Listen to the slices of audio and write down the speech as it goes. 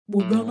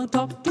We're gonna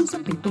talk to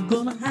some people,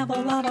 gonna have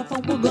a lot of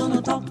fun. We're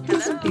gonna talk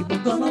to some people,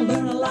 gonna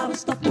learn a lot of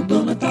stuff. We're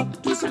gonna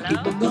talk to some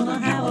people, gonna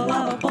have a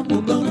lot of fun.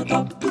 We're gonna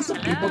talk to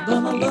some people,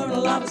 gonna learn a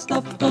lot of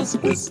stuff. Cause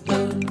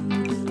Kristen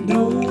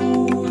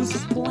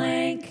knows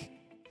blank.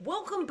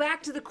 Welcome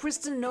back to the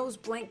Kristen Knows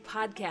Blank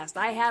podcast.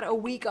 I had a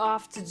week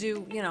off to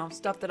do,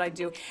 stuff that I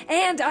do.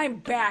 And I'm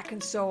back.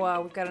 And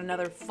so we've got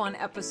another fun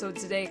episode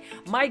today.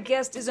 My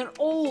guest is an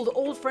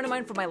old friend of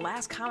mine from my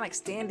last comic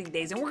standing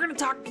days. And we're going to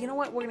talk, you know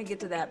what? We're going to get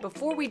to that.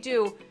 Before we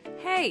do,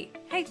 hey,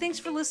 thanks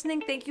for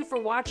listening. Thank you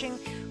for watching.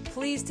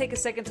 Please take a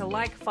second to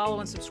like, follow,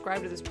 and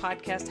subscribe to this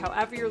podcast.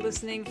 However you're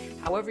listening,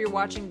 however you're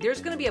watching,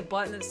 there's going to be a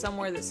button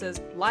somewhere that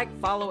says like,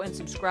 follow, and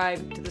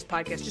subscribe to this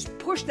podcast. Just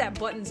push that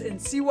button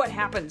and see what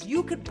happens.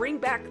 You could bring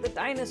back the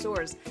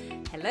dinosaurs.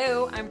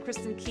 Hello, I'm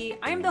Kristen Key.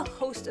 I am the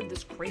host of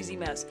this crazy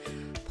mess.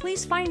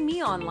 Please find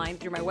me online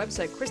through my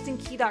website,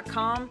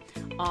 kristenkey.com.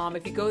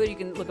 If you go there, you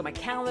can look at my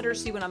calendar,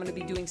 see when I'm going to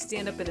be doing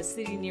stand-up in a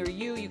city near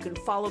you. You can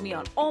follow me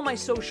on all my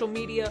social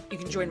media. You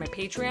can join my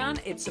Patreon.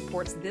 It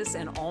supports this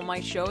and all my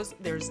shows.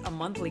 There's a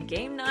monthly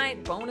game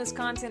night, bonus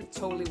content,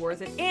 totally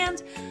worth it.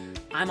 And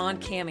I'm on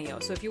Cameo.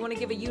 So if you want to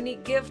give a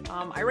unique gift,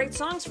 I write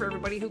songs for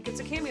everybody who gets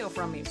a cameo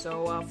from me.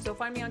 So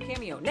find me on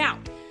Cameo. Now,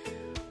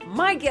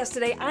 my guest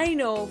today, I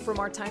know from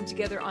our time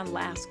together on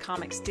Last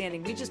Comic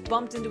Standing. We just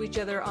bumped into each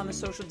other on the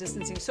Social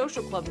Distancing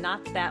Social Club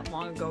not that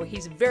long ago.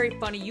 He's very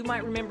funny. You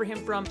might remember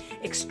him from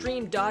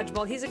Extreme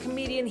Dodgeball. He's a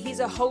comedian. He's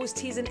a host.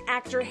 He's an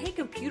actor. Hey,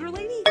 computer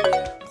lady,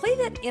 play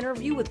that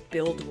interview with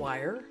Bill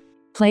Dwyer.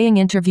 Playing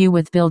interview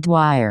with Bill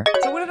Dwyer.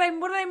 So what did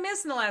I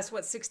miss in the last,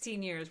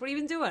 16 years? What have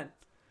you been doing?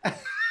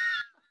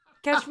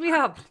 Catch me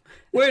up.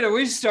 Wait, are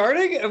we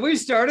starting? Have we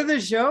started the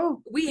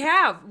show? We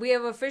have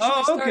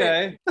officially started.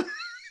 Okay.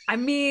 I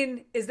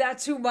mean, is that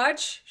too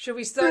much? Should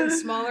we start in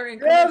smaller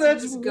increments? Yeah,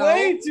 that's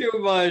way too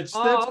much.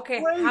 Oh,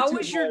 okay. How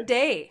was your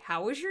day?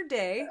 How was your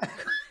day?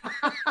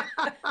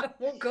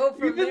 We'll go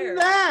from there. Even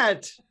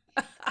that.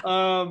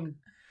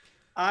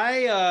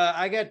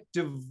 I got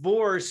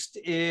divorced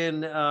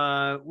in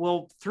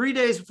 3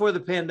 days before the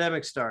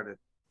pandemic started.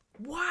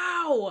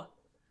 Wow.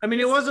 I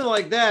mean, it wasn't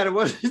like that. It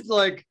wasn't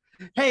like,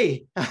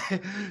 hey,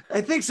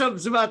 I think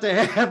something's about to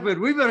happen.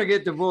 We better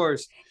get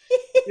divorced.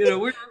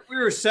 We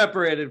were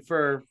separated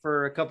for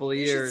a couple of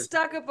years. You should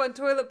stock up on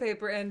toilet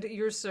paper and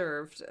you're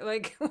served.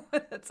 Like,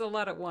 that's a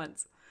lot at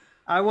once.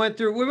 We went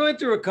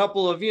through a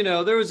couple of,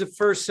 there was a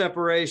first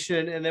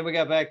separation and then we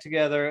got back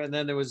together and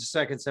then there was a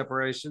second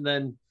separation.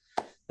 And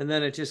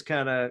then it just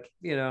kind of,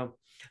 I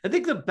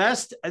think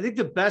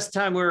the best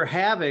time we were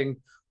having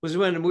was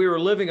when we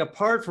were living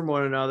apart from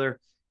one another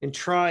and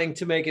trying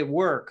to make it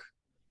work.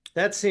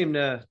 That's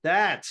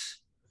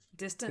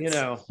distance,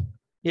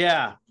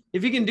 yeah.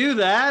 If you can do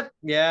that,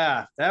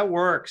 yeah, that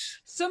works.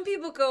 Some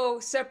people go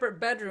separate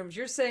bedrooms.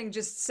 You're saying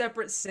just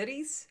separate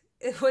cities?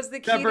 It was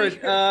the key.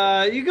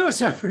 You go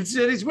separate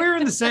cities. We were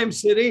in the same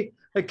city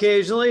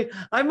occasionally.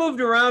 I moved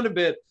around a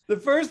bit. The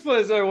first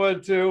place I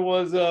went to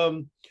was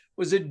a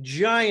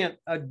giant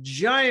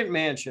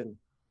mansion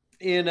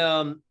in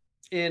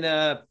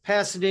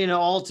Pasadena,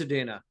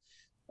 Altadena.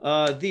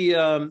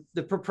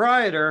 The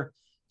proprietor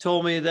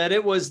told me that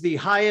it was the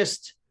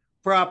highest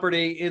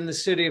property in the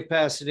city of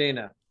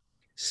Pasadena.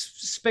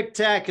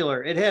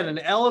 Spectacular. It had an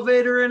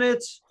elevator in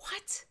it.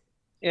 What?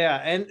 Yeah.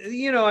 And,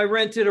 I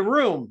rented a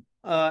room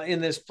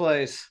in this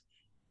place.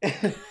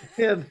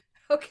 And,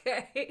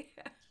 okay.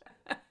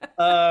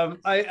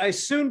 I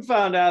soon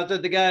found out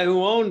that the guy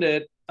who owned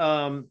it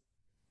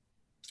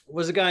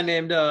was a guy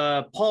named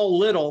Paul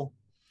Little.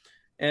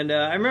 And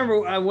I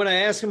remember when I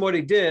asked him what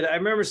he did, I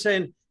remember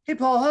saying, hey,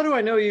 Paul, how do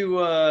I know you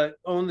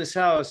own this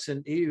house?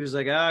 And he was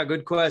like,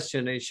 good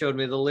question. And he showed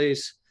me the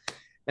lease.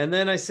 And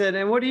then I said,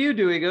 and what do you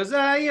do? He goes,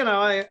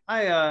 I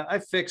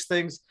fix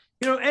things.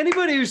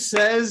 Anybody who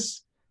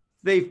says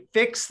they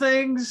fix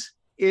things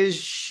is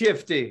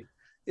shifty.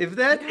 I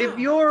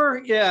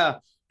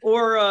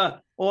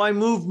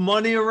move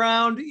money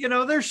around,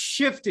 they're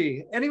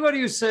shifty. Anybody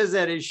who says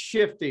that is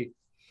shifty.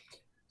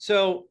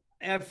 So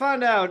I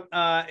found out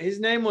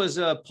his name was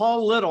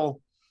Paul Little,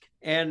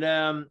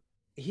 and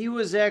he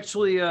was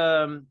actually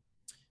a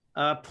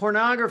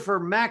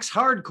pornographer, Max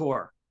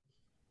Hardcore.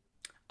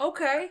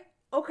 Okay.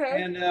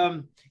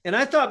 And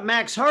I thought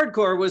Max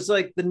Hardcore was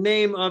like the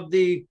name of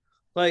the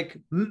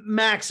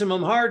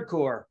Maximum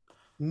Hardcore.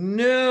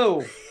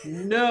 No.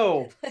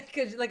 like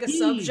a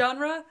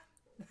subgenre?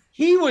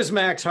 He was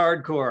Max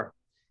Hardcore.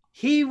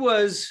 He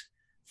was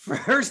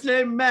first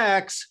name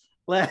Max,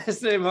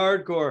 last name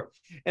Hardcore.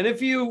 And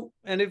if you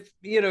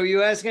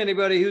ask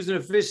anybody who's an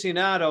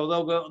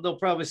aficionado, they'll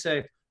probably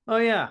say, oh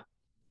yeah,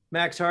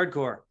 Max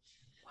Hardcore.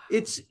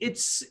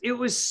 It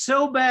was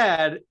so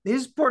bad.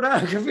 His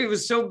pornography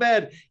was so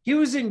bad. He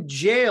was in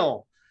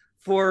jail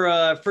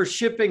for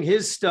shipping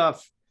his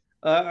stuff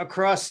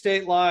across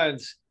state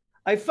lines.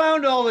 I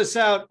found all this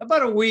out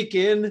about a week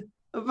in.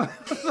 Am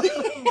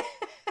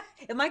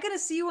I going to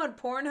see you on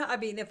Pornhub? I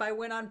mean, if I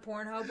went on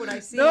Pornhub, would I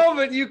see? No,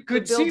 but you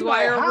could see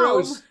my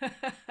house. Room?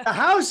 The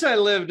house I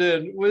lived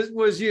in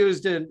was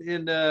used in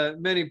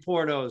many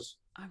pornos.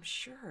 I'm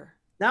sure.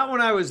 Not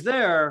when I was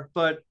there,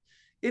 but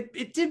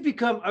it did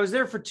become, I was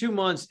there for 2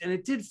 months and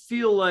it did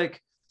feel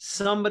like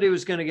somebody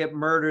was going to get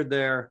murdered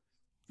there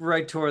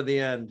right toward the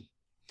end.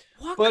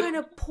 What But kind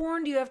of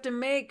porn do you have to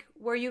make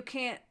where you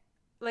can't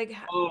like?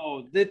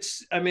 oh,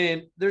 that's, I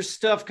mean, there's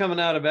stuff coming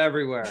out of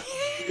everywhere.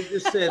 You can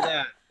just say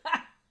that.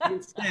 You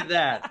can say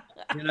that,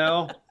 you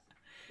know?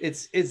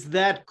 It's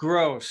that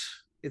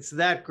gross. It's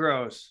that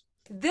gross.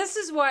 This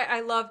is why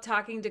I love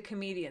talking to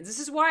comedians. This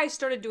is why I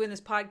started doing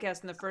this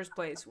podcast in the first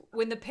place.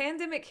 When the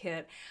pandemic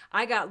hit,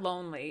 I got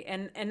lonely,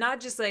 and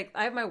not just like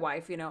I have my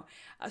wife, you know,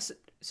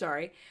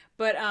 sorry,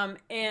 but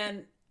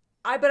and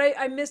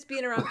I missed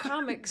being around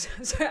comics.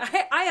 So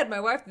I had my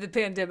wife through the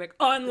pandemic,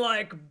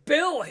 unlike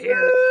Bill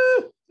here.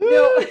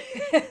 No,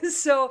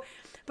 so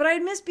but I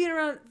miss being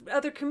around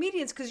other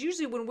comedians because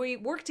usually when we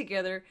work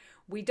together,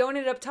 we don't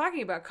end up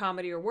talking about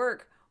comedy or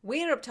work.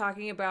 We end up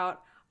talking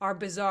about our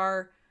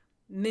bizarre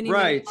mini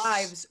Right.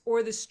 lives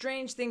or the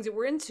strange things that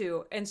we're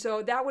into. And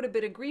so that would have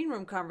been a green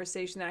room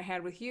conversation that I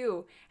had with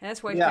you, and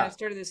that's why I kind Yeah. of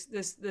started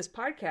this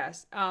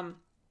podcast.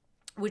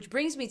 Which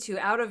brings me to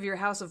out of your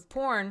house of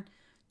porn,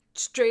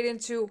 straight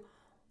into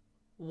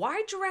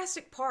why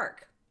Jurassic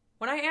Park.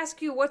 When I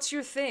ask you what's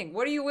your thing,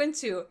 what are you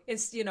into?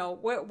 It's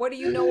what do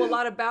you know a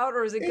lot about,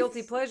 or is it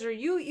guilty pleasure?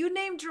 You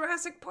named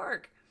Jurassic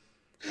Park,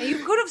 and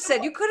you could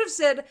have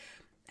said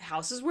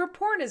houses where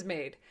porn is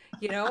made.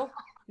 You know,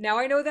 now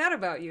I know that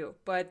about you.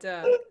 But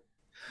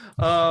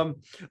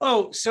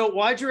Oh, so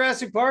why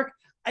Jurassic Park?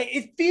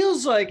 It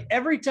feels like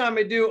every time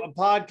I do a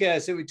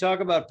podcast that we talk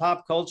about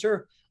pop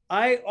culture,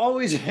 I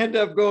always end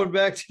up going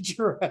back to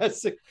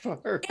Jurassic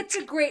Park. it's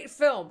a great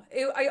film.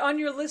 On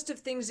your list of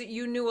things that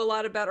you knew a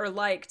lot about or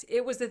liked,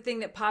 it was the thing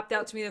that popped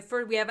out to me. The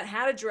first, we haven't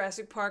had a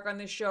Jurassic Park on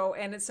this show,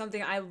 and it's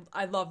something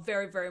I love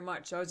very, very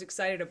much. So I was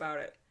excited about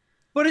it.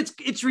 But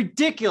it's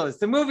ridiculous.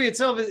 The movie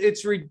itself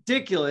it's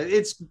ridiculous.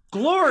 It's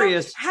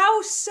glorious.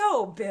 How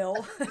so,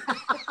 Bill?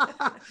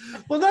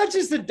 Well, not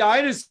just the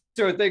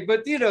dinosaur thing,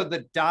 but you know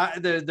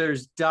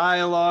there's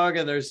dialogue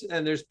and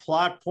there's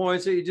plot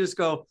points that you just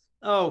go,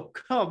 oh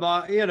come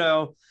on, you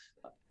know.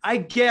 I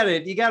get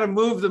it. You got to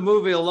move the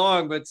movie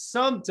along, but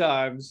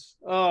sometimes,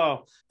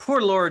 oh,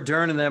 poor Laura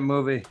Dern in that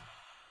movie.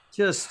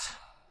 Just,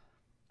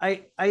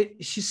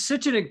 she's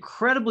such an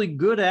incredibly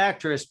good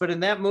actress, but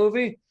in that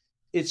movie,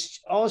 it's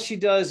all she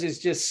does is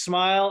just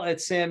smile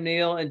at Sam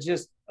Neill and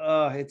just,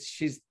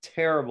 she's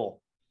terrible.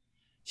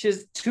 She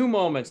has two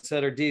moments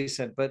that are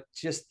decent, but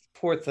just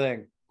poor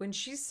thing. When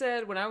she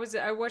said,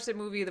 I watched that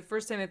movie the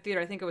first time in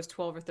theater, I think I was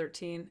 12 or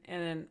 13,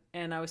 and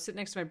I was sitting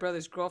next to my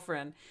brother's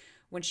girlfriend.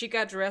 When she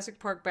got Jurassic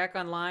Park back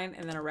online,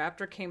 and then a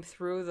raptor came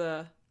through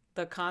the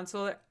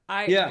console,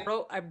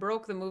 I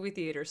broke the movie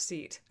theater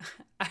seat.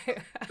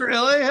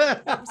 Really?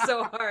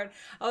 So hard.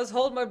 I was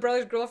holding my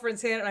brother's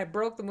girlfriend's hand, and I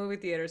broke the movie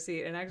theater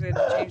seat, and actually had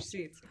to change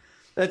seats.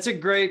 That's a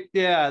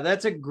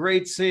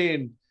great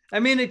scene. I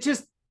mean, it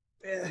just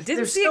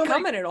Didn't see it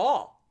coming at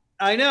all.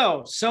 I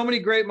know, so many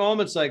great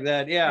moments like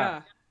that.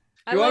 Yeah.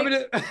 You want me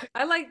to?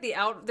 I like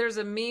there's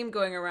a meme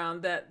going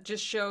around that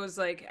just shows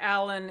like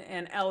Alan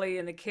and Ellie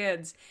and the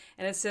kids,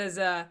 and it says,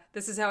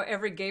 "This is how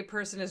every gay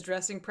person is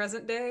dressing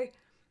present day."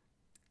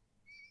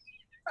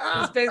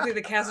 It's basically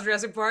the cast of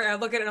Jurassic Park. I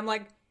look at it and I'm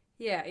like,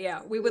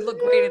 yeah, we would look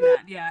great in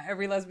that. Yeah,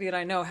 every lesbian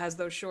I know has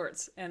those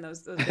shorts and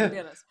those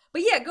bandanas.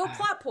 But yeah, go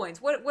plot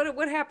points.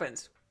 What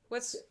happens?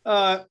 What's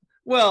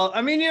Well,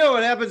 I mean, you know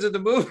what happens in the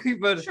movie,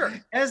 but Sure.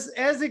 as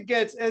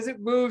it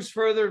moves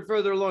further and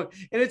further along,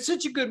 and it's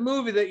such a good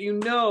movie that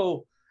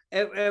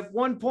at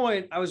one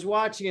point I was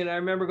watching it, and I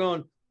remember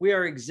going, we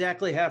are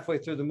exactly halfway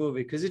through the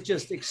movie because it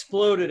just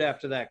exploded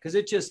after that. Because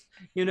it just,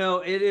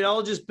 it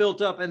all just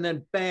built up, and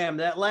then bam,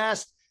 that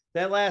last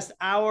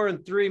hour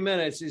and 3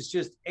 minutes is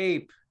just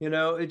ape,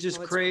 it's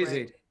just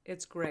crazy. Great.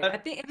 It's great. I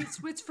think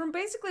it's from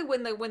basically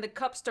when the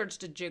cup starts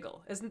to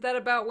jiggle. Isn't that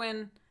about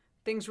when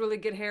things really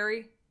get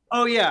hairy?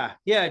 Oh yeah,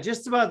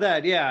 just about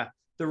that. Yeah,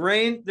 the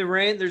rain.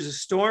 There's a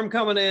storm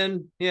coming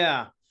in.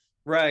 Yeah,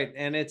 right,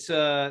 and it's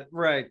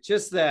right,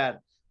 just that.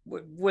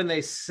 When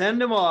they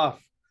send him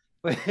off,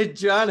 when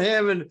John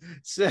Hammond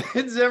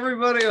sends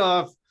everybody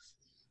off,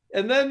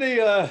 and then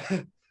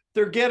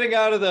they're getting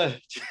out of the.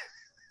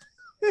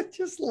 I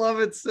just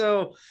love it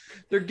so.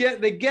 They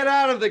get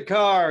out of the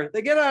car.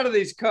 They get out of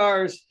these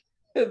cars,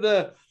 and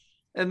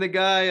the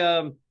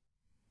guy.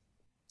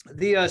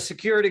 The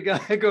security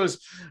guy goes,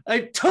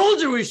 I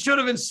told you we should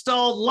have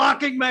installed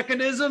locking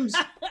mechanisms.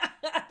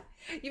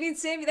 You mean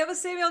that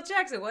was Samuel L.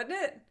 Jackson, wasn't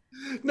it?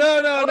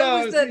 No.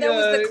 That was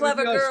the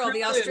clever girl,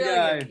 the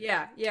Australian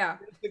guy. Yeah.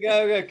 The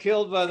guy who got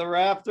killed by the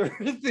raptor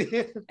at the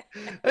end.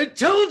 I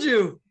told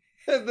you.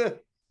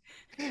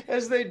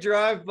 As they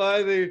drive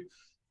by the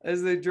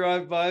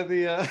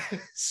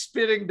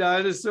spitting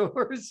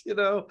dinosaurs,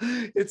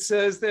 it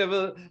says they have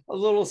a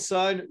little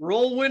sign,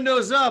 roll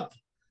windows up.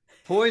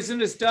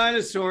 Poisonous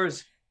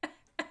dinosaurs.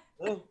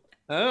 Well,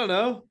 I don't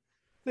know.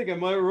 I think I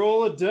might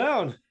roll it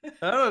down.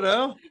 I don't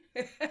know.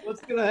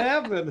 What's going to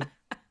happen?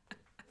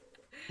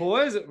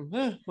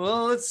 Poison.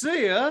 Well, let's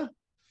see, huh?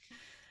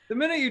 the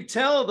minute you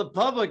tell the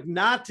public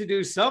not to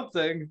do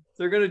something,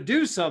 they're going to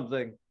do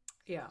something.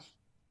 Yeah.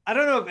 I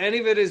don't know if any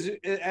of it is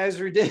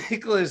as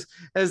ridiculous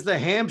as the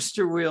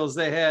hamster wheels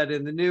they had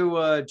in the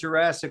new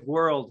Jurassic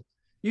World.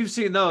 You've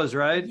seen those,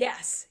 right?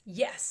 Yes.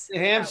 The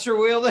hamster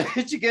wheel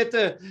that you get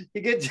to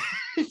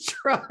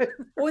try.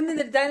 Oh, and then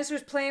the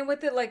dinosaurs playing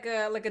with it like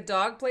a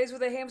dog plays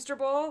with a hamster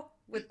ball.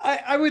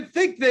 I would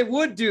think they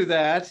would do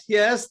that.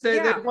 Yes,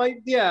 they might.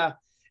 Yeah,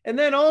 and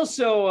then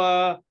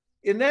also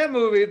in that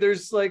movie,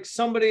 there's like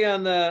somebody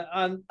on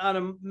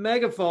a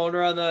megaphone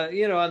or on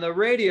the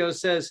radio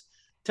says,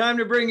 "Time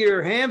to bring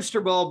your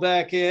hamster ball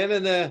back in,"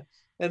 and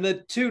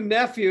the two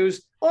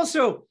nephews.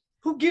 Also,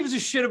 who gives a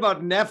shit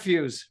about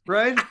nephews,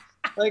 right?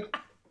 like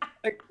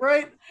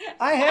right?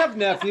 I have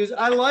nephews.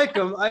 I like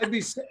them.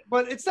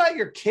 But it's not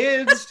your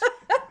kids.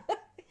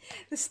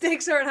 The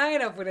stakes aren't high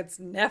enough when it's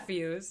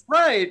nephews.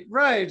 Right.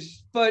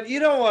 But you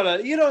don't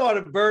want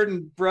to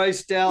burden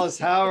Bryce Dallas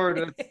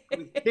Howard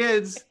with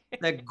kids.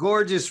 That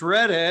gorgeous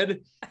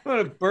redhead. You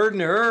want to burden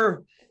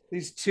her.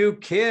 These two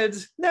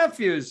kids,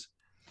 nephews.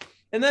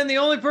 And then the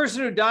only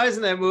person who dies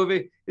in that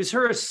movie is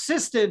her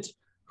assistant,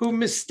 who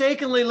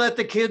mistakenly let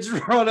the kids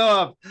run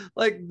off.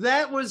 Like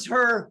that was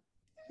her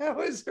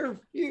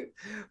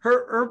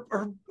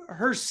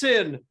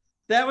sin.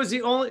 That was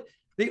the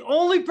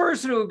only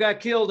person who got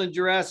killed in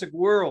Jurassic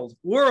World.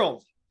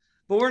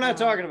 But we're not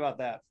talking about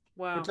that.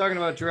 Wow. We're talking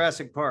about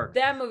Jurassic Park.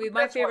 That movie,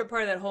 my favorite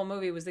part of that whole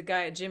movie was the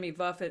guy at Jimmy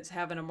Buffett's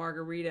having a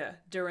margarita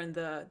during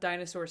the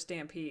dinosaur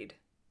stampede.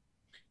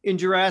 In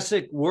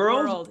Jurassic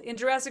World? In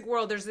Jurassic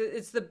World,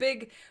 it's the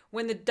big,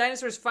 when the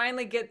dinosaurs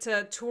finally get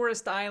to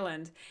Tourist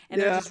Island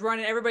and they're just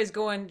running, everybody's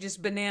going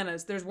just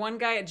bananas. There's one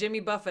guy at Jimmy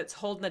Buffett's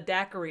holding a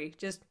daiquiri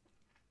just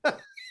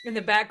in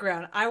the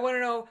background. I want to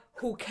know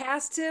who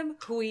cast him,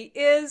 who he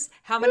is,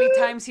 how many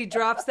times he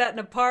drops that in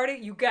a party.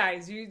 You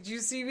guys, did you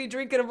see me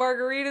drinking a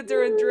margarita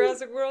during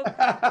Jurassic World? If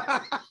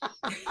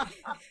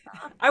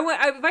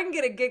I can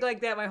get a gig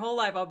like that my whole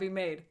life, I'll be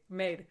made.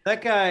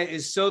 That guy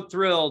is so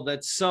thrilled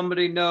that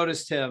somebody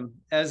noticed him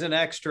as an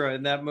extra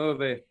in that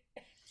movie.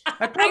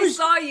 I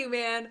saw you,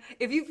 man.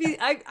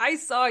 I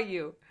saw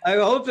you. I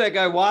hope that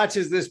guy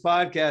watches this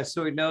podcast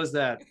so he knows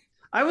that.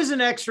 I was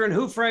an extra in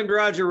Who Framed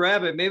Roger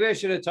Rabbit. Maybe I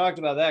should have talked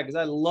about that because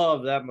I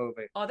love that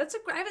movie. Oh, I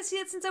haven't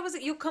seen it since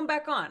you'll come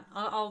back on.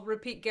 I'll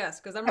repeat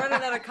guests because I'm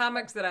running out of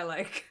comics that I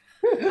like.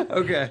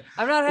 Okay.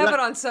 I'm not having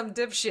on some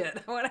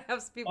dipshit. I want to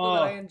have people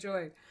that I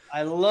enjoy.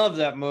 I love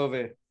that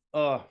movie.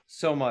 Oh,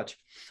 so much.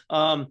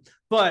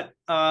 But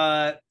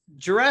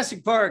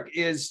Jurassic Park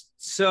is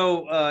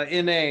so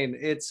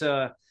inane.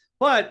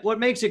 But what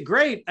makes it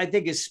great, I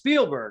think, is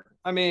Spielberg.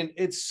 I mean,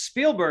 it's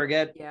Spielberg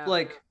at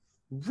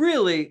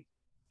really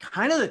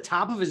kind of the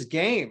top of his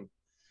game.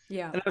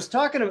 Yeah. And I was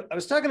talking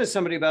to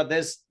somebody about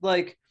this,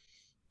 like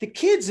the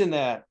kids in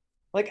that.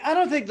 Like, I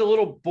don't think the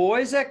little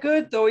boy's that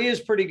good, though he is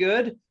pretty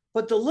good.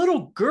 But the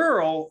little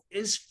girl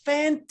is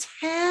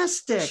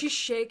fantastic. She's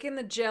shaking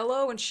the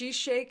Jello and she's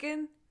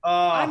shaking.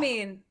 I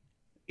mean,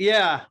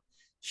 yeah,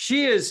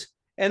 she is.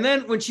 And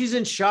then when she's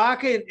in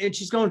shock and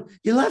she's going,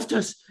 "You left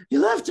us.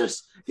 You left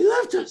us. You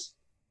left us."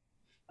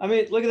 I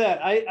mean, look at that.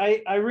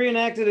 I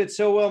reenacted it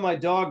so well. My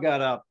dog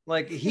got up.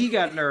 Like he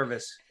got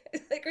nervous.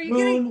 Like, are you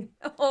kidding?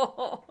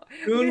 Oh,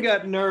 Goon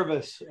got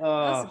nervous.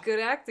 That's good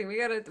acting. We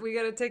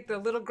gotta take the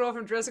little girl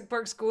from Jurassic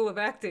Park School of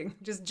Acting.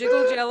 Just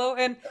jiggle Jello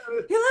and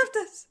you left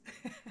us.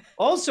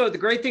 Also, the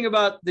great thing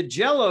about the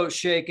Jello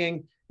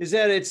shaking is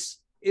that it's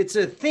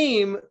a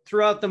theme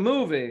throughout the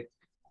movie.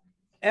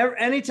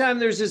 Anytime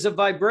there's a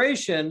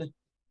vibration,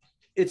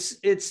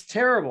 it's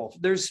terrible.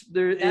 That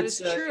is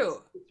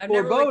true. It's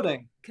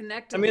foreboding.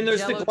 Connected. I mean,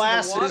 there's the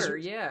glasses, water,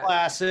 yeah.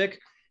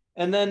 Classic,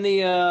 and then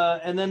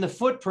the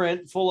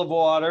footprint full of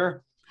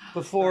water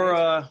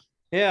before,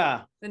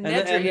 yeah. The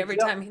Nedry, every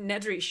time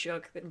Nedry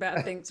shook,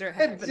 bad things are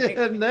happening.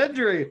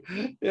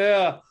 Nedry,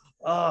 yeah.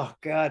 Oh,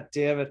 God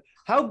damn it.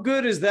 How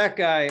good is that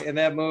guy in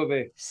that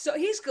movie? So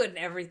he's good in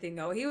everything,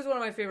 though. He was one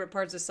of my favorite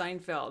parts of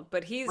Seinfeld,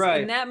 but he's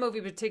in that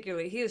movie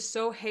particularly. He is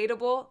so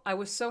hateable. I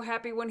was so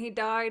happy when he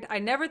died. I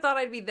never thought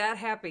I'd be that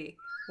happy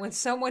when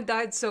someone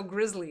died so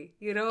grisly,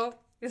 you know?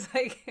 It's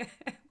like,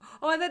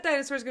 oh, and that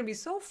dinosaur is going to be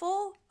so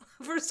full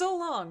for so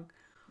long.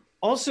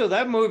 Also,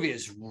 that movie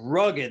is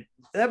rugged.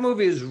 That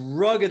movie is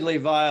ruggedly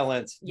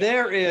violent. Yeah.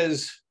 There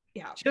is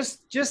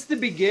just the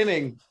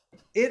beginning.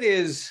 It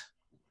is,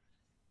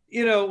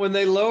 when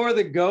they lower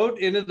the goat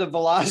into the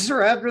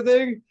velociraptor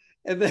thing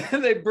and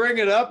then they bring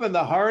it up in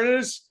the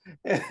harness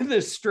and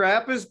the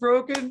strap is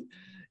broken,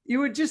 you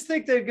would just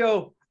think they'd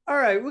go, all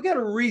right, we got to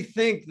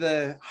rethink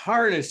the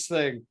harness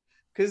thing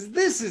because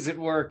this isn't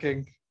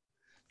working.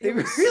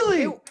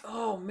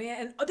 Oh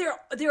man, there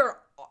are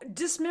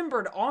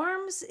dismembered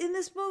arms in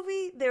this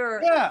movie.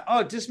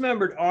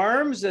 Dismembered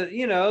arms.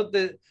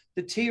 The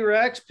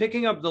T-Rex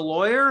picking up the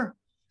lawyer.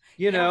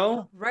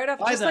 Right off,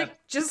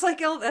 just like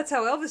that's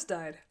how Elvis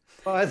died.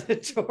 By the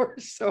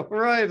torso,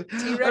 right?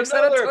 T-Rex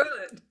on a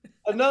toilet.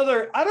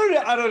 Another, I don't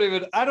know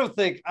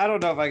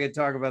if I can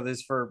talk about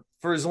this for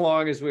as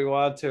long as we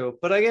want to,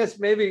 but I guess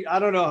maybe, I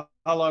don't know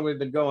how long we've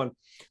been going,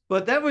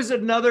 but that was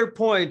another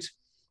point.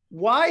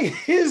 Why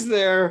is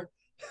there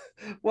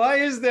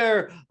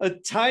a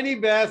tiny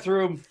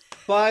bathroom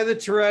by the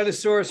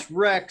Tyrannosaurus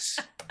Rex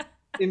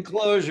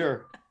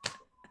enclosure?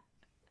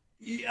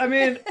 I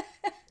mean,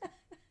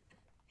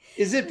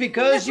 is it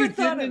because you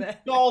didn't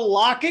install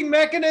locking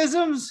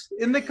mechanisms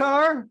in the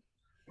car?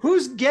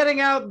 Who's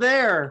getting out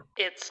there?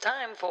 It's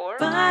time for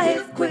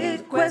 5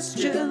 quick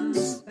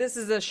questions. This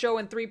is a show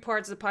in 3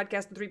 parts, a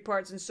podcast in 3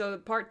 parts, and so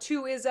part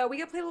 2 is we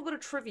got to play a little bit of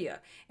trivia.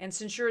 And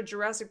since you're a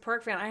Jurassic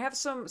Park fan, I have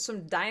some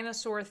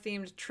dinosaur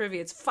themed trivia.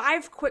 It's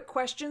 5 quick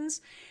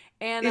questions,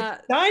 and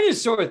it's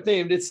dinosaur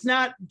themed. It's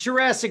not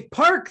Jurassic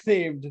Park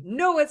themed.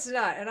 No, it's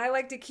not. And I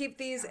like to keep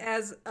these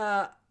as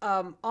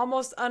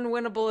almost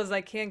unwinnable as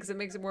I can because it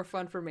makes it more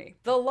fun for me.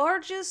 The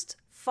largest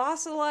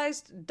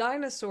fossilized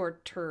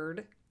dinosaur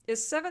turd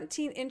is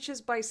 17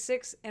 inches by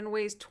 6 and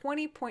weighs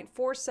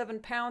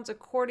 20.47 pounds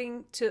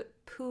according to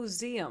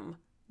Pooseum.com.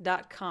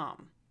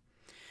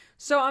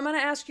 So I'm going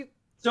to ask you.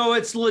 So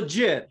it's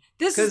legit.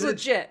 This is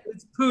legit.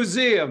 It's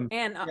Pooseum.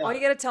 And all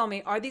you got to tell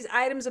me, are these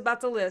items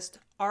about the list,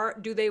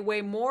 do they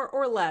weigh more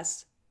or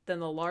less than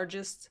the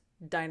largest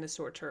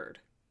dinosaur turd?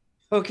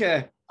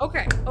 Okay.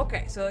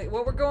 So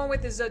what we're going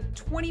with is a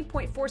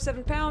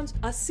 20.47 pounds,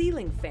 a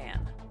ceiling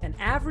fan. An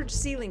average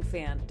ceiling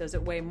fan, does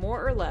it weigh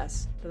more or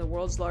less than the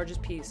world's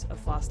largest piece of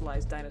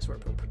fossilized dinosaur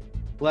poop?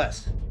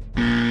 Less.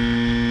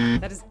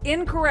 That is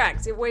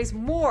incorrect. It weighs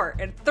more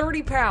at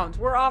 30 pounds.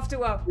 We're off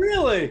to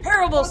a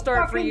terrible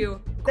start for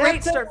you.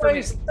 Great start for me.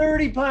 Weighs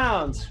 30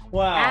 pounds.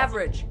 Wow.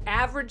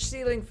 Average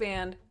ceiling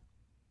fan,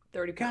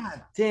 30 pounds.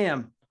 God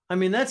damn. I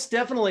mean, that's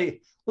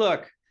definitely,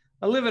 look,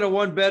 I live in a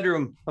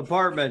 1-bedroom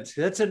apartment.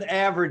 That's an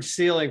average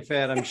ceiling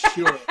fan, I'm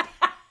sure.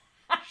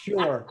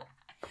 Sure.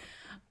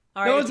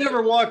 All no right, one's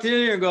ever walked in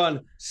here and gone,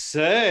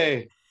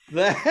 say,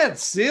 that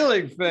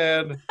ceiling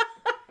fan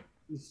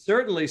is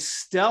certainly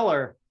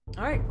stellar.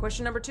 All right,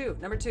 question number 2.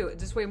 Does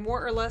this weigh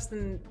more or less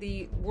than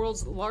the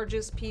world's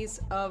largest piece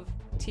of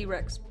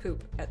T-Rex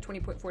poop at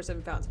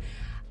 20.47 pounds?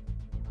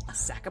 A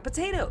sack of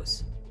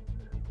potatoes.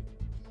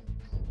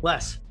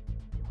 Less.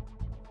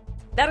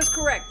 That is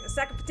correct. A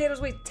sack of potatoes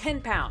weighs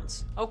 10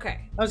 pounds.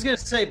 Okay. I was going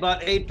to say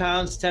about 8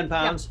 pounds, 10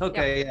 pounds. Yep.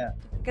 Okay, yeah.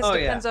 I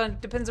guess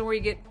it depends on where you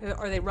get.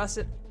 Are they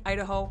russet,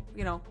 Idaho,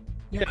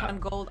 Yukon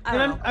Gold? I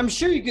don't know. I'm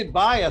sure you could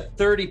buy a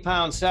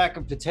 30-pound sack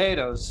of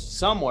potatoes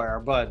somewhere,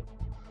 but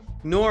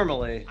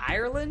normally.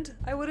 Ireland,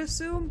 I would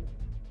assume?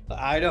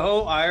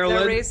 Idaho,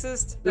 Ireland. Is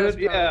that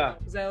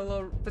racist? Is that a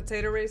little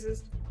potato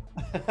racist?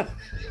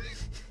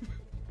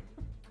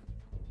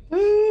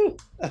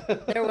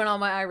 There went all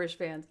my Irish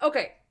fans.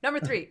 Okay, number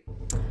 3.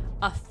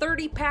 A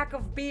 30-pack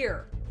of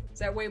beer. Does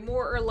that weigh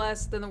more or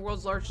less than the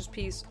world's largest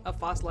piece of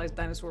fossilized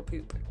dinosaur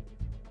poop?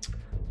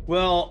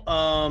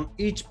 Well,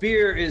 each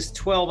beer is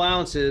 12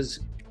 ounces.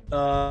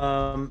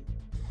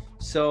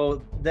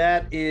 So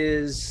that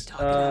is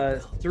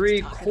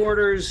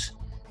 3/4.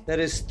 That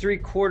is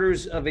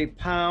 3/4 of a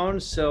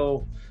pound.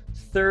 So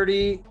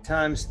 30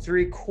 times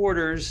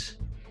 3/4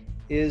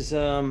 is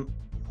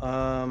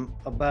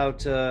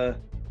about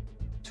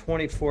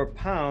 24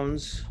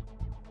 pounds.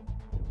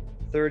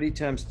 30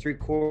 times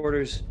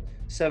 3/4,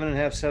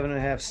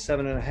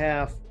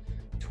 7.5,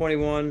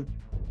 21.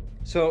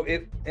 So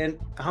and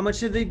how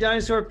much did the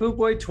dinosaur poop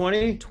weigh?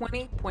 20?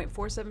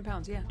 20.47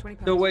 pounds. Yeah, 20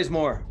 pounds. So it weighs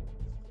more.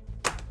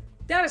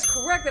 That is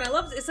correct, and I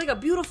love it. It's like a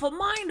beautiful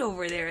mind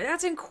over there.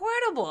 That's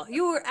incredible.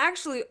 You were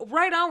actually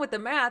right on with the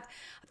math.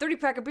 A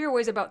 30-pack of beer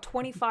weighs about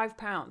 25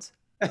 pounds.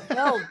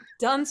 Well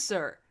done,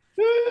 sir.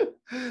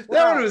 That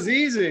one was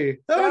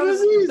easy. That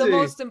was easy. The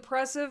most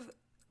impressive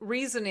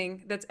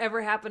reasoning that's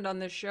ever happened on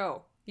this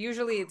show.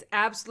 Usually it's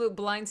absolute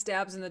blind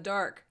stabs in the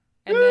dark,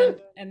 and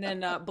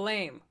then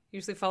blame.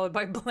 Usually followed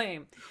by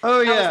blame.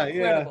 Oh, that was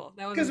incredible.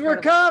 Because we're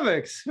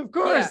comics. Of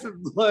course, the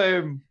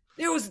blame.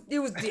 It was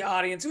the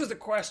audience. It was the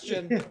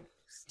question.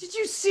 Did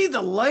you see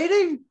the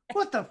lighting?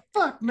 What the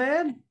fuck,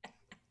 man?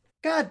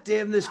 God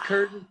damn this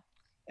curtain.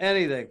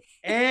 Anything.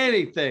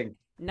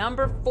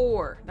 Number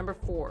four.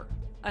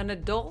 An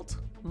adult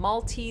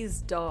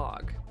Maltese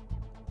dog.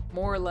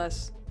 More or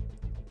less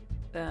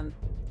than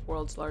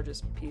world's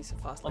largest piece of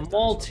fossilized dinosaur.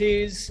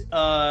 Maltese,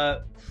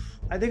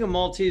 I think a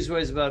Maltese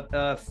weighs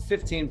about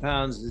 15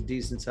 pounds, is a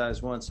decent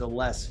sized one, so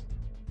less.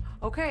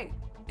 Okay.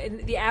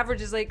 And the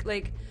average is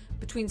like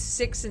between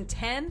 6 and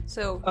 10.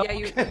 So yeah,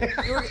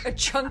 you're a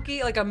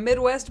chunky, like a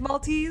Midwest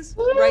Maltese,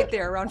 right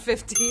there around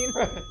 15.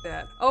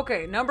 That.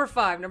 Okay, number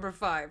five.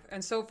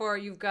 And so far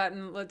you've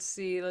gotten, let's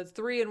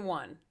 3 and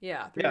 1.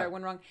 Yeah, 3 right,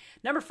 1 wrong.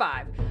 Number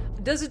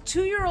 5. Does a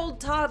 2-year-old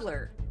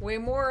toddler weigh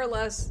more or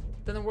less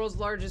than the world's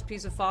largest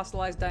piece of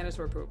fossilized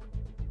dinosaur poop?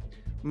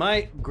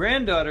 My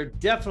granddaughter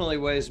definitely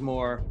weighs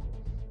more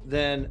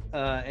than,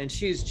 and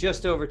she's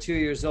just over 2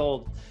 years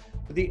old.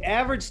 But the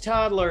average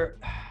toddler,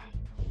 a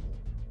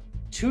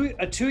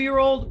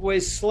 2-year-old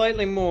weighs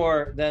slightly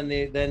more than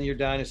your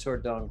dinosaur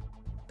dung.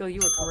 Bill,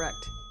 you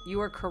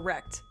are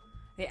correct.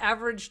 The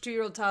average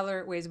 2-year-old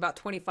toddler weighs about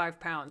 25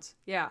 pounds.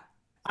 Yeah.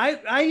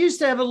 I used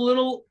to have a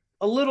little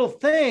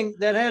thing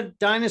that had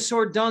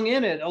dinosaur dung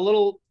in it, a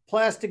little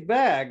plastic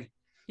bag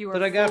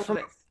that I got from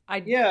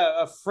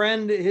a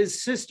friend,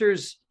 his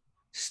sister's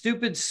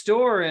stupid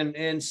store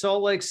in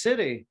Salt Lake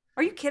City.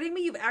 Are you kidding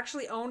me? You've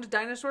actually owned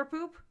dinosaur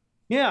poop?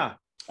 Yeah.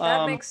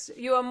 That makes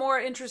you a more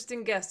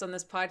interesting guest on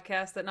this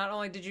podcast, that not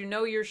only did you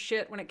know your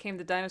shit when it came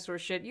to dinosaur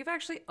shit, you've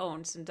actually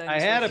owned some dinosaur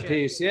shit. I had a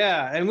piece,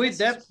 yeah. And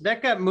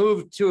that got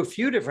moved to a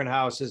few different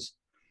houses.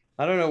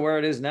 I don't know where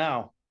it is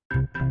now.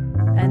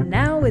 And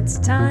now it's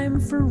time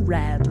for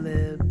Rad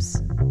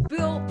Libs.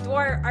 Bill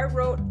Dwyer, I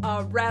wrote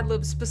a Rad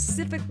Lib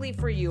specifically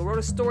for you. I wrote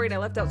a story and I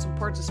left out some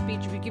parts of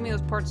speech. If you give me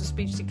those parts of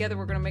speech together,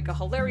 we're going to make a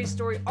hilarious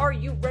story. Are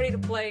you ready to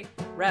play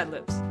Rad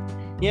Libs?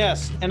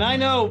 Yes, and I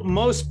know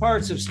most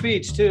parts of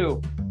speech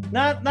too.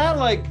 Not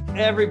like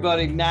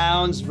everybody,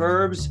 nouns,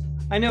 verbs.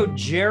 I know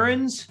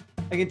gerunds.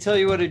 I can tell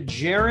you what a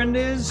gerund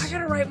is. I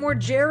gotta write more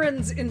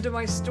gerunds into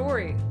my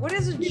story. What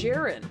is a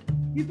gerund?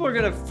 People are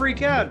gonna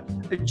freak out.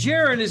 A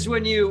gerund is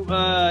when you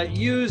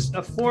use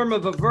a form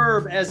of a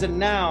verb as a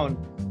noun,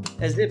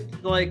 as if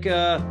like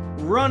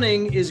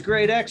running is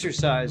great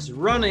exercise.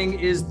 Running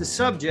is the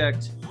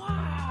subject.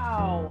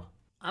 Wow.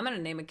 I'm gonna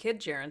name a kid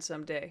Gerund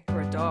someday,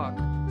 or a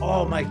dog.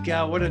 Oh my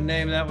God, what a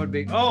name that would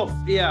be. Oh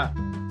yeah,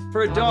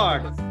 for a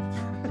dog.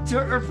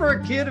 Or for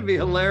a kid, it'd be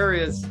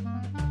hilarious.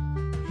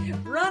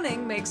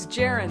 Running makes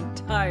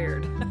Gerund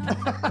tired.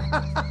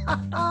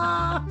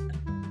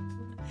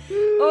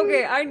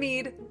 Okay,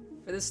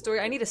 for this story,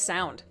 I need a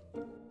sound.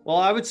 Well,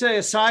 I would say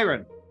a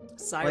siren.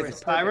 Siren. Like a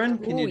siren?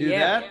 Can you do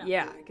that?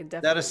 Yeah, I can definitely.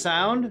 Is that a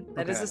sound?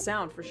 That is a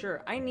sound for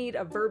sure. I need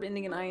a verb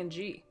ending in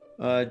ing.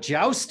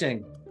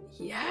 Jousting.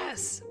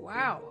 Yes.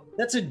 Wow.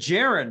 That's a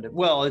gerund.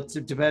 Well, it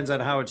depends on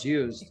how it's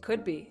used. It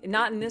could be.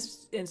 Not in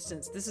this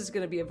instance. This is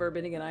going to be a verb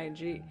ending in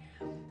ing.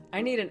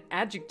 I need an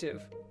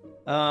adjective.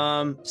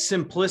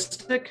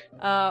 Simplistic.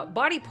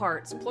 Body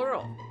parts,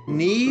 plural.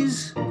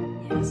 Knees.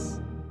 Yes.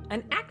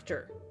 An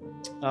actor.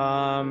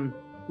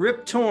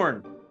 Rip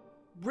torn.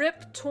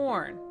 Rip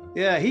torn.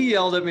 Yeah, he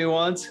yelled at me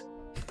once.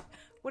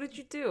 What did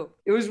you do?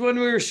 It was when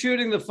we were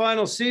shooting the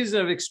final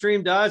season of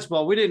Extreme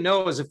Dodgeball. We didn't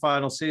know it was a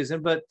final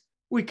season, but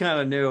we kind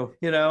of knew,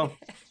 you know.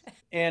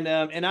 And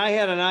I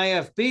had an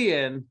IFB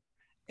in,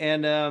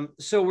 and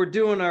so we're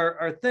doing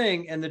our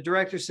thing, and the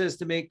director says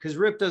to me, because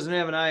Rip doesn't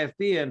have an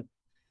IFB in,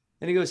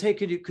 and he goes, "Hey,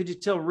 could you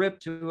tell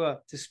Rip to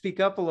speak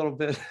up a little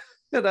bit?"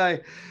 and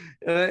I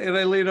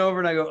lean over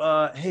and I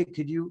go, "Hey,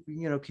 can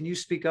you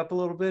speak up a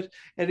little bit?"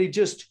 And he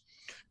just,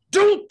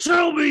 "Don't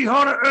tell me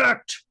how to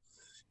act.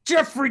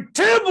 Jeffrey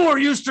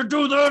Tambor used to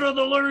do that on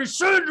the Larry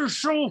Sanders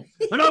Show,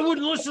 and I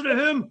wouldn't listen to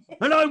him,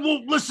 and I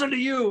won't listen to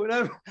you." And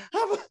I'm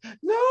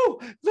no,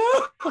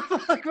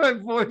 like my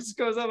voice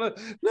goes up.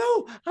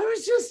 No, I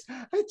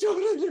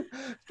told him.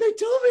 They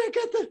told me I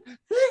got the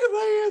thing in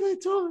my ear. They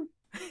told me.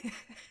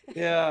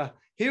 Yeah,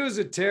 he was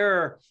a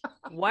terror.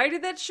 Why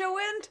did that show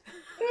end?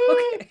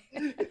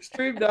 Okay.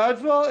 Extreme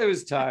Dodgeball. It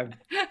was time.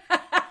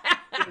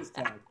 It was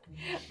time.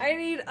 I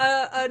need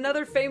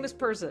another famous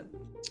person.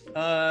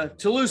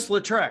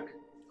 Toulouse-Lautrec.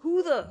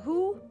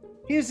 Who?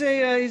 He's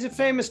a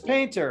famous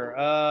painter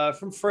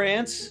from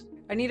France.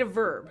 I need a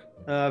verb.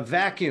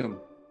 Vacuum.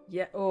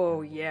 Yeah.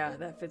 Oh, yeah.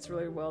 That fits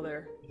really well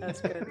there. That's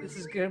good. This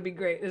is gonna be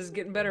great. This is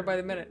getting better by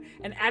the minute.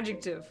 An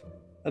adjective.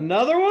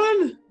 Another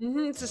one? Mm-hmm.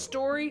 It's a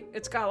story.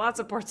 It's got lots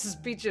of parts of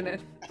speech in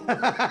it.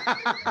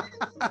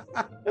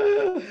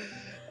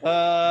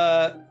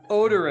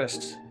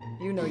 Odorous.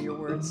 You know your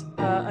words.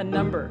 A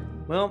number.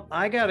 Well,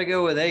 I gotta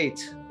go with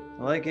 8.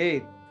 I like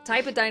 8.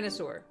 Type of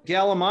dinosaur.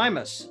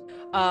 Gallimimus.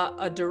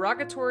 A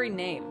derogatory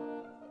name.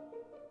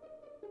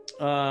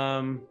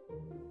 A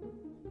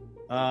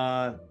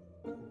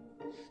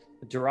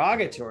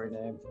derogatory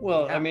name.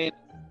 Well, yeah. I mean,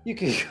 you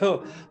can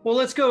go. Well,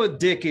 let's go with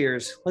dick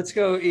ears. Let's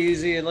go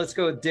easy and let's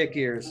go with dick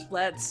ears.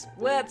 Let's.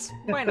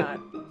 Why not?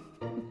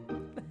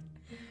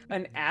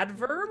 An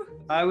adverb?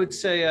 I would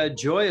say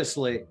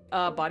joyously.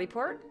 Body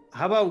part?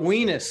 How about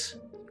weenus?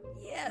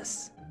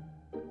 Yes.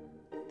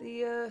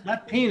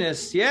 Not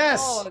penis.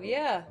 Yes. Oh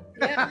yeah.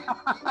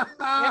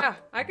 Yeah.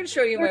 I can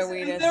show you my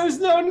weenus. There was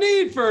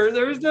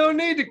no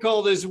need to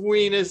call this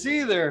weenus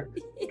either.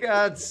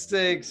 God's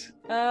sakes.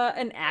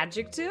 An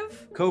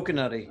adjective.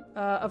 Coconutty.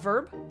 A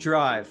verb.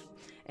 Drive.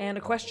 And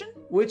a question.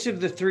 Which of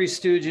the Three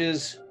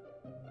Stooges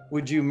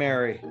would you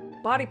marry?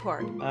 Body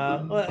part.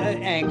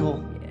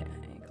 Ankle. Yeah,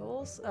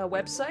 ankles.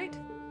 Website.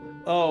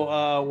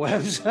 Oh,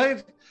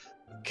 website.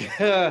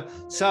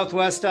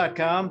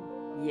 Southwest.com.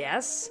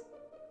 Yes.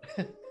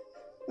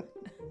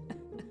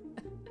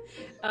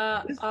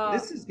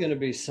 This is going to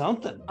be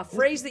something. A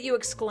phrase that you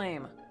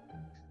exclaim.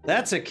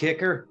 That's a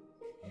kicker.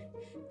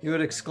 You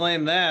would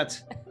exclaim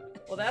that.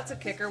 Well, that's a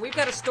kicker. We've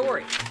got a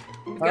story.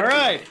 All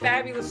right.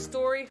 Fabulous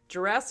story.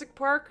 Jurassic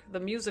Park, the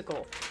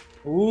musical.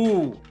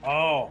 Ooh.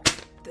 Oh.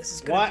 This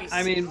is going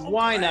to be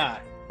why not?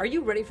 Are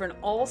you ready for an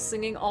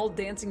all-singing,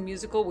 all-dancing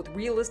musical with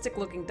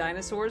realistic-looking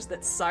dinosaurs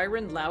that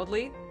siren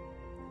loudly?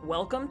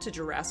 Welcome to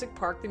Jurassic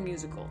Park the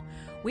Musical.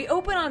 We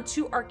open on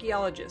two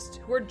archaeologists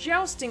who are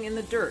jousting in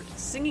the dirt,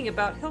 singing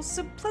about how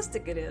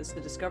simplistic it is to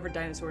discover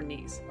dinosaur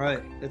knees.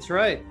 Right, that's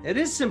right. It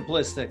is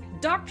simplistic.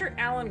 Dr.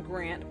 Alan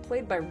Grant,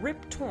 played by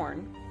Rip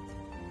Torn,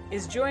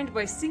 is joined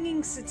by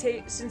singing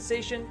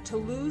sensation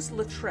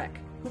Toulouse-Lautrec,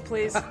 who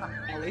plays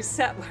Ellie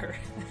Sattler.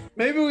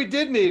 Maybe we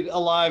did need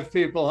alive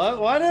people, huh?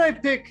 Why did I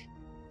pick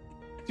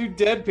two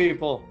dead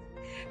people?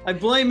 I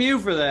blame you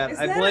for that. Is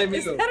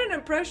that an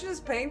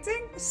impressionist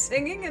painting?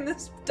 Singing in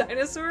this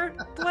dinosaur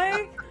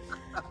play?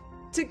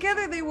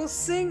 Together they will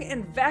sing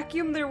and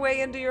vacuum their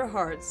way into your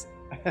hearts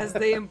as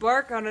they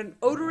embark on an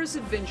odorous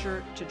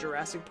adventure to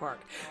Jurassic Park.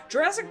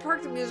 Jurassic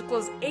Park the Musical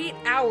is 8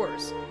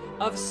 hours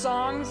of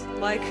songs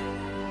like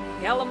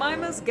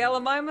Gallimimus,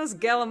 Gallimimus,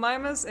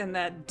 Gallimimus, and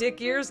that Dick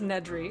Ears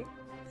Nedry.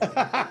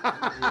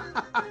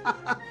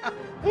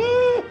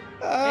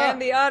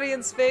 And the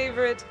audience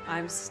favorite,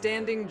 I'm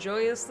Standing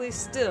Joyously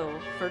Still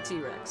for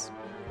T-Rex.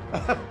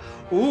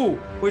 Ooh,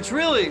 which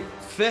really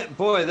fit.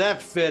 Boy,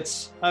 that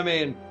fits. I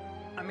mean,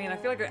 I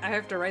feel like I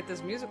have to write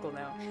this musical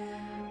now.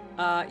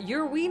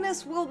 Your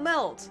weenus will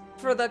melt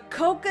for the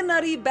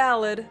coconutty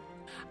ballad.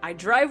 I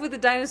drive with the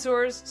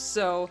dinosaurs,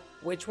 so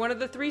which one of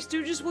the Three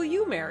Stooges will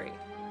you marry?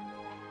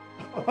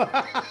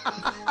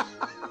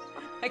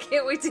 I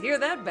can't wait to hear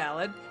that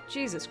ballad.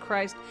 Jesus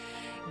Christ.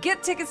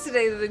 Get tickets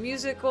today to the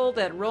musical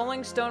that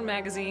Rolling Stone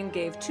magazine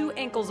gave 2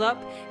 ankles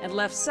up and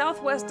left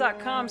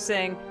Southwest.com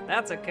saying,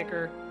 that's a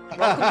kicker.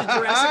 Welcome to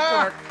Jurassic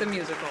Park, the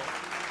musical.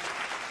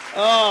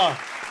 Oh,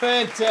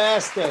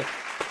 fantastic.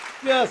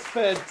 Just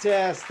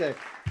fantastic.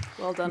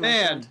 Well done,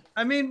 man.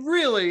 I mean,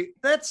 really,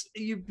 that's,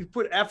 you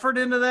put effort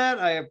into that.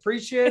 I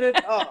appreciate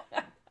it. Oh,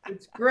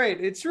 it's great.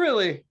 It's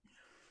really.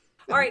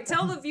 All right,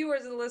 tell the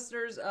viewers and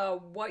listeners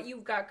what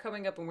you've got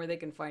coming up and where they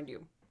can find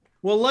you.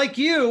 Well, like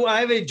you, I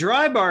have a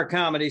dry bar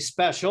comedy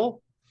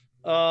special,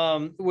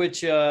 which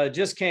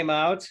just came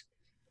out.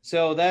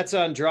 So that's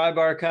on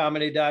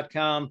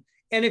drybarcomedy.com.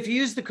 And if you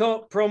use the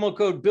promo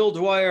code Bill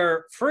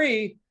Dwyer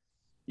free,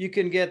 you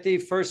can get the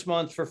first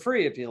month for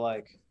free if you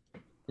like.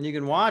 And you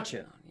can watch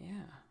it. Oh,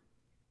 yeah.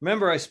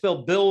 Remember, I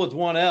spelled Bill with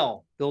 1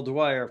 L. Bill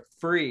Dwyer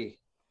free.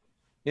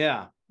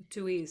 Yeah.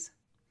 2 E's.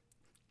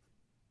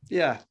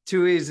 Yeah,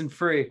 2 E's and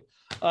free.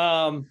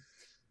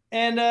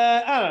 And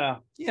I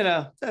don't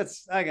know,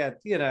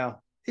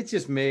 it's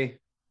just me.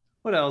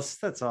 What else?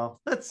 That's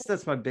all.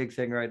 That's my big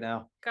thing right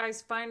now.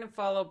 Guys, find and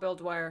follow Bill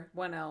Dwyer,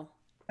 1L.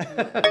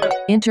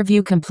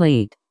 Interview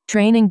complete.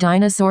 Training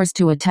dinosaurs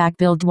to attack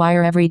Bill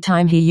Dwyer every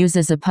time he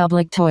uses a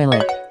public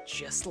toilet.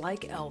 Just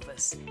like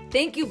Elvis.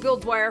 Thank you, Bill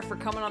Dwyer, for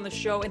coming on the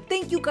show. And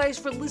thank you guys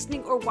for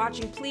listening or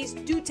watching. Please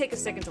do take a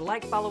second to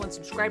like, follow, and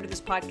subscribe to this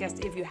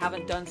podcast if you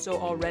haven't done so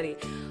already.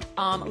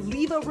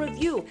 Leave a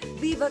review,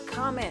 leave a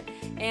comment,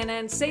 and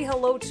then say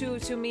hello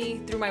to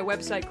me through my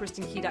website,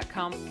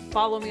 kristenkey.com.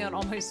 Follow me on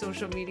all my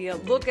social media.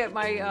 Look at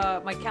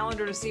my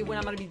calendar to see when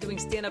I'm going to be doing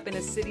stand-up in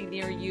a city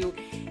near you.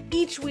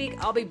 Each week,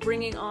 I'll be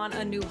bringing on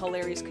a new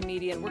hilarious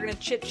comedian. We're going to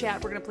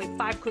chit-chat. We're going to play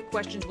 5 quick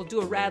questions. We'll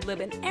do a rad lib,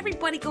 and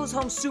everybody goes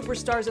home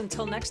superstars.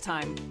 Until next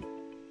time,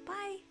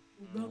 bye.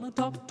 We're gonna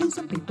talk to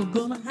some people,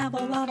 gonna have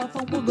a lot of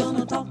fun. We're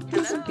gonna talk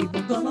to some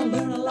people, gonna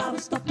learn a lot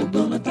of stuff. We're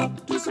gonna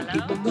talk to some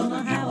people,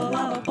 gonna have a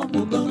lot of fun.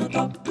 We're gonna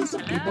talk to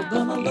some people,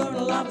 gonna learn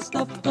a lot of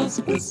stuff.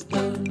 'Cause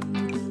Kristen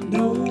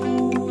knows